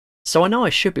So I know I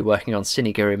should be working on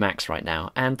CineGuru MAX right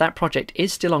now, and that project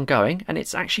is still ongoing, and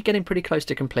it's actually getting pretty close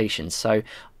to completion. So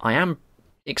I am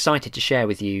excited to share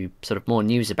with you sort of more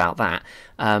news about that.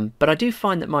 But I do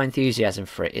find that my enthusiasm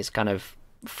for it is kind of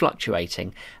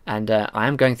fluctuating, and I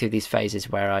am going through these phases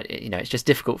where it's just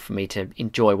difficult for me to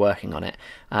enjoy working on it.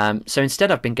 So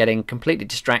instead, I've been getting completely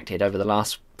distracted over the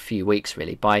last few weeks,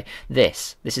 really, by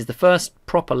this. This is the first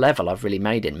proper level I've really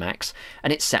made in Max,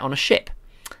 and it's set on a ship.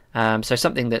 So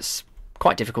something that's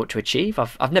quite difficult to achieve.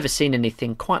 I've never seen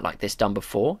anything quite like this done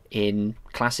before in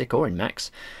Classic or in Max.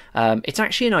 It's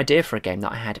actually an idea for a game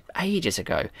that I had ages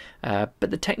ago, but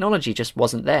the technology just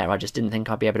wasn't there. I just didn't think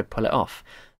I'd be able to pull it off.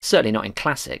 Certainly not in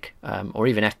Classic or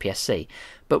even FPSC.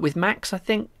 But with Max, I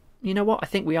think, you know what, I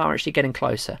think we are actually getting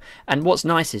closer. And what's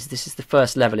nice is this is the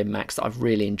first level in Max that I've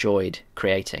really enjoyed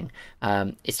creating.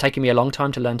 It's taken me a long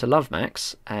time to learn to love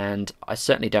Max, and I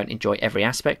certainly don't enjoy every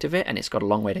aspect of it, and it's got a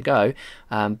long way to go.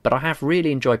 But I have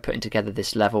really enjoyed putting together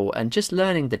this level and just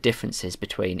learning the differences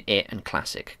between it and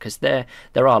Classic, because there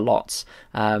are lots.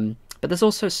 But there's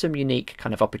also some unique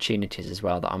kind of opportunities as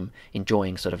well that I'm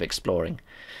enjoying sort of exploring.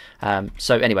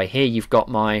 So anyway, here you've got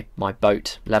my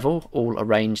boat level all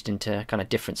arranged into kind of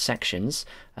different sections,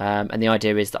 and the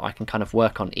idea is that I can kind of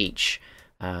work on each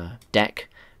deck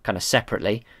kind of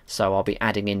separately. So I'll be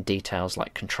adding in details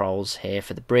like controls here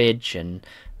for the bridge and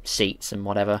seats and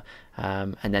whatever,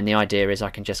 and then the idea is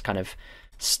I can just kind of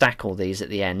stack all these at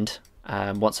the end.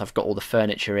 Once I've got all the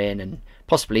furniture in, and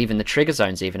possibly even the trigger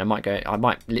zones, even I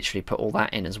might literally put all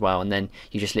that in as well, and then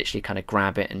you just literally kind of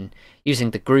grab it, and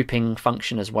using the grouping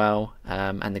function as well,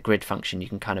 and the grid function, you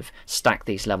can kind of stack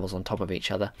these levels on top of each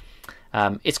other.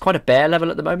 It's quite a bare level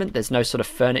at the moment. There's no sort of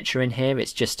furniture in here.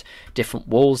 It's just different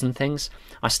walls and things.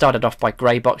 I started off by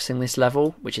grey boxing this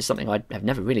level, which is something I have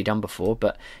never really done before,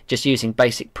 but just using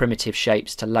basic primitive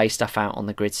shapes to lay stuff out on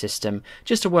the grid system,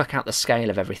 just to work out the scale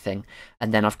of everything.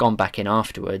 And then I've gone back in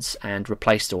afterwards and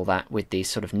replaced all that with these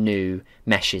sort of new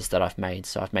meshes that I've made.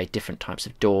 So I've made different types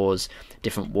of doors,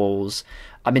 different walls.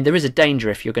 I mean, there is a danger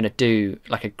if you're going to do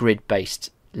like a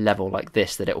grid-based level like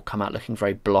this that it will come out looking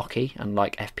very blocky and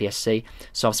like FPSC.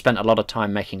 So I've spent a lot of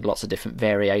time making lots of different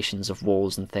variations of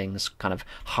walls and things, kind of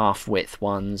half width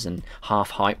ones and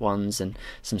half height ones, and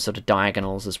some sort of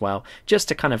diagonals as well, just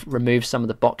to kind of remove some of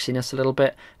the boxiness a little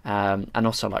bit, and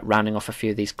also like rounding off a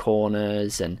few of these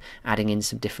corners and adding in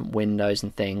some different windows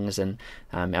and things. And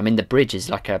I mean, the bridge is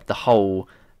like the whole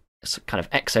kind of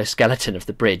exoskeleton of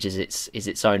the bridge is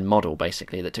its own model,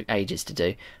 basically, that took ages to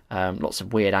do. Lots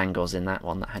of weird angles in that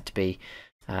one that had to be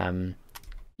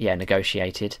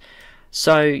negotiated.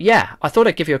 So yeah, I thought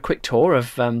I'd give you a quick tour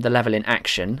of the level in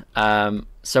action.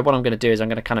 So what I'm going to do is I'm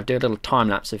going to kind of do a little time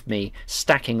lapse of me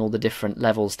stacking all the different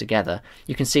levels together.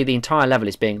 You can see the entire level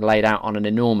is being laid out on an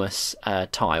enormous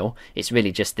tile. It's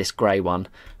really just this grey one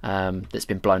that's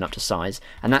been blown up to size,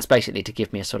 and that's basically to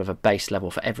give me a sort of a base level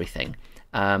for everything.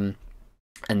 And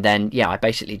then yeah, I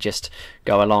basically just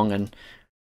go along and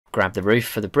grab the roof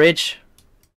for the bridge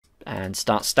and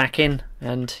start stacking,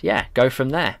 and yeah, go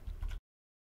from there.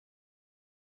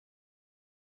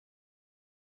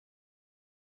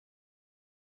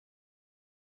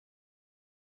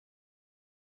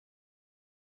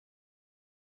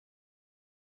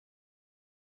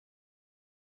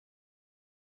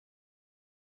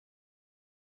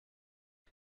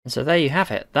 And so there you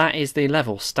have it. That is the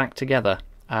level stacked together.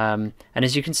 And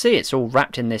as you can see, it's all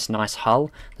wrapped in this nice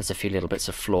hull. There's a few little bits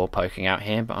of floor poking out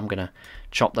here, but I'm going to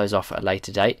chop those off at a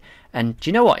later date. And do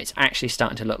you know what? It's actually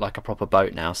starting to look like a proper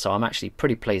boat now, so I'm actually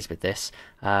pretty pleased with this.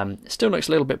 It still looks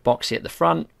a little bit boxy at the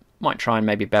front. Might try and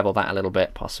maybe bevel that a little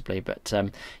bit, possibly. But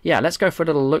yeah, let's go for a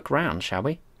little look round, shall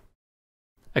we?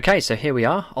 Okay, so here we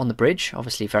are on the bridge,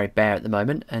 obviously very bare at the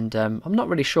moment, and I'm not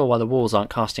really sure why the walls aren't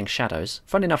casting shadows.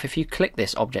 Funny enough, if you click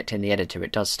this object in the editor,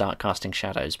 it does start casting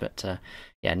shadows, but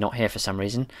yeah, not here for some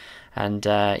reason. And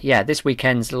yeah, this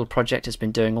weekend's little project has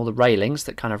been doing all the railings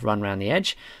that kind of run around the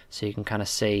edge, so you can kind of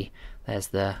see there's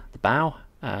the bow.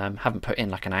 Haven't put in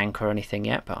like an anchor or anything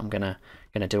yet, but I'm gonna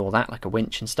do all that, like a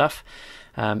winch and stuff.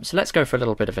 So let's go for a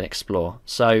little bit of an explore.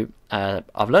 So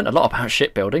I've learned a lot about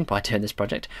shipbuilding by doing this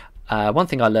project. One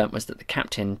thing I learnt was that the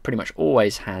captain pretty much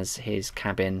always has his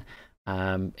cabin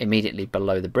immediately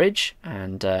below the bridge,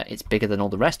 and it's bigger than all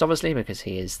the rest, obviously, because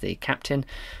he is the captain.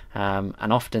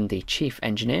 And often the chief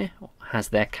engineer has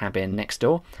their cabin next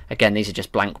door. Again, these are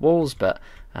just blank walls, but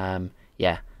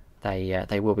yeah,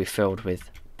 they will be filled with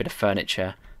a bit of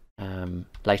furniture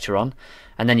later on.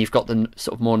 And then you've got the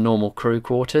sort of more normal crew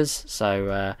quarters,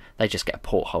 so they just get a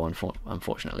porthole,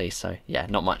 unfortunately, so yeah,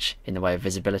 not much in the way of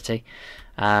visibility.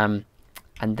 And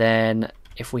then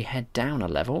if we head down a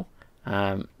level,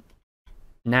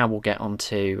 now we'll get on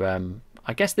to,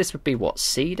 I guess this would be what,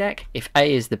 C deck? If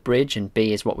A is the bridge and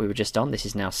B is what we were just on, this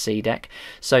is now C deck.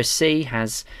 So C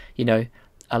has, you know,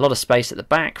 a lot of space at the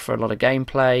back for a lot of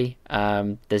gameplay.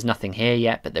 There's nothing here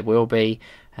yet, but there will be.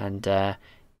 And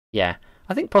yeah,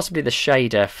 I think possibly the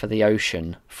shader for the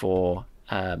ocean for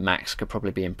Max could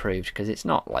probably be improved, because it's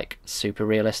not like super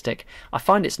realistic. I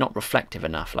find it's not reflective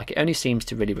enough. Like, it only seems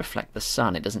to really reflect the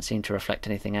sun. It doesn't seem to reflect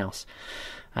anything else.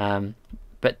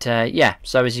 But yeah,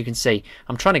 so as you can see,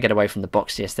 I'm trying to get away from the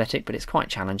boxy aesthetic, but it's quite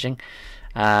challenging.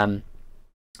 And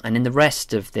in the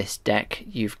rest of this deck,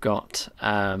 you've got...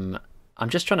 I'm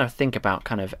just trying to think about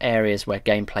kind of areas where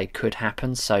gameplay could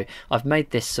happen. So I've made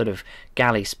this sort of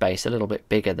galley space a little bit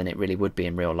bigger than it really would be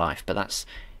in real life. But that's,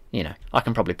 you know, I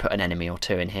can probably put an enemy or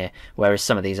two in here. Whereas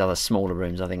some of these other smaller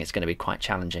rooms, I think it's going to be quite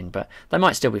challenging. But they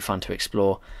might still be fun to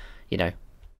explore, you know.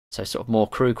 So sort of more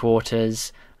crew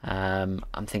quarters. I'm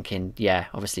thinking, yeah,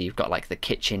 obviously you've got like the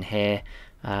kitchen here.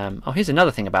 Oh, here's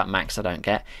another thing about Max I don't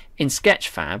get. In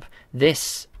Sketchfab,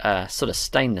 this sort of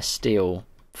stainless steel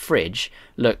fridge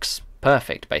looks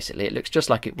perfect. Basically, it looks just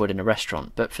like it would in a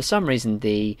restaurant, but for some reason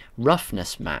the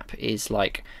roughness map is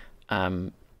like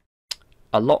a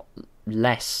lot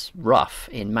less rough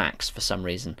in Max for some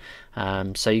reason.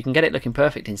 So you can get it looking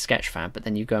perfect in Sketchfab, but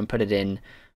then you go and put it in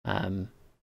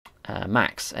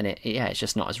Max and it's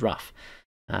just not as rough.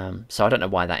 So I don't know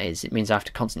why that is. It means I have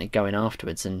to constantly go in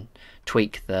afterwards and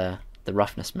tweak the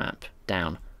roughness map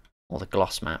down, or the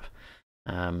gloss map.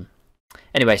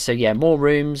 Anyway, so yeah, more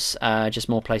rooms, just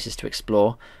more places to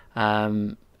explore.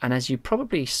 And as you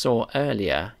probably saw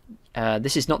earlier,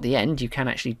 this is not the end. You can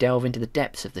actually delve into the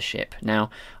depths of the ship. Now,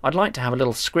 I'd like to have a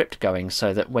little script going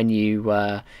so that when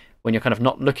you're kind of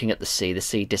not looking at the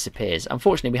sea disappears.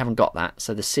 Unfortunately, we haven't got that,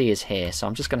 so the sea is here. So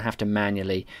I'm just going to have to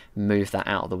manually move that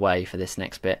out of the way for this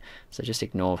next bit. So just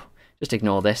ignore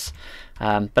this.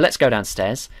 But let's go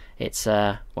downstairs. It's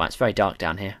it's very dark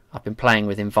down here. I've been playing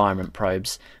with environment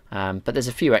probes, but there's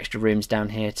a few extra rooms down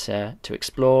here to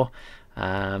explore.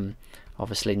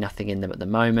 Obviously nothing in them at the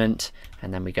moment.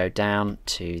 And then we go down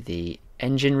to the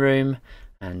engine room,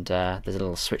 and there's a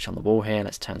little switch on the wall here.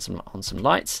 Let's turn on some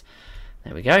lights.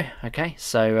 There we go. Okay,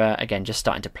 so again, just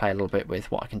starting to play a little bit with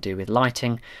what I can do with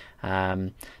lighting.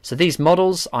 So these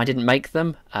models, I didn't make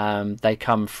them. They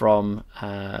come from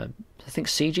I think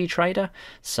CG Trader.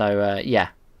 So yeah,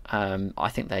 I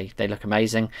think they look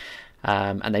amazing,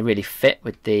 and they really fit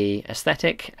with the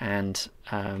aesthetic. And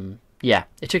yeah,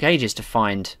 it took ages to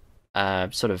find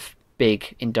sort of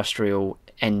big industrial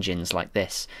engines like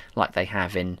this, like they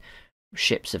have in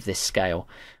ships of this scale.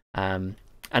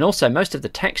 And also, most of the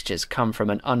textures come from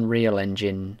an Unreal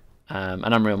Engine,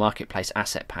 an Unreal Marketplace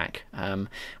asset pack,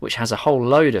 which has a whole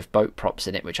load of boat props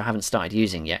in it, which I haven't started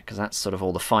using yet, because that's sort of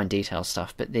all the fine detail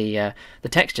stuff. But the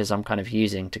textures I'm kind of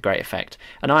using to great effect,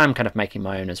 and I am kind of making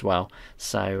my own as well.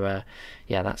 So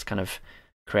yeah, that's kind of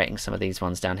creating some of these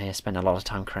ones down here. Spend a lot of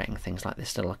time creating things like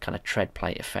this little kind of tread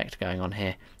plate effect going on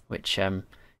here, which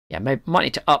yeah, might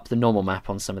need to up the normal map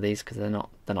on some of these, because they're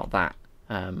not that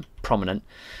prominent.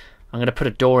 I'm going to put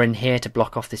a door in here to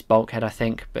block off this bulkhead, I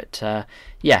think. But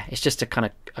yeah, it's just a kind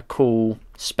of a cool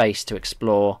space to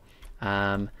explore.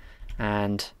 And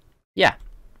yeah,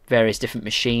 various different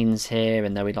machines here,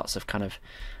 and there'll be lots of kind of,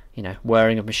 you know,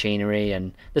 whirring of machinery.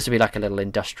 And this will be like a little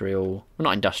industrial, well,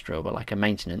 not industrial, but like a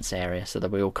maintenance area. So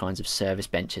there'll be all kinds of service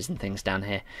benches and things down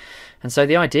here. And so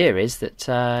the idea is that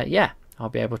yeah, I'll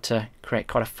be able to create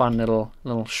quite a fun little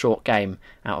short game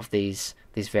out of these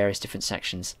various different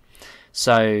sections.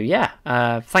 So yeah,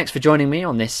 thanks for joining me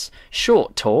on this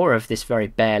short tour of this very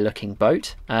bare looking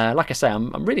boat. Like I say,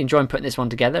 I'm really enjoying putting this one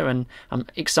together, and I'm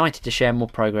excited to share more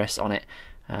progress on it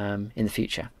in the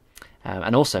future,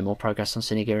 and also more progress on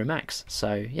CineGuru MAX.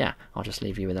 So yeah, I'll just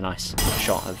leave you with a nice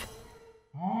shot of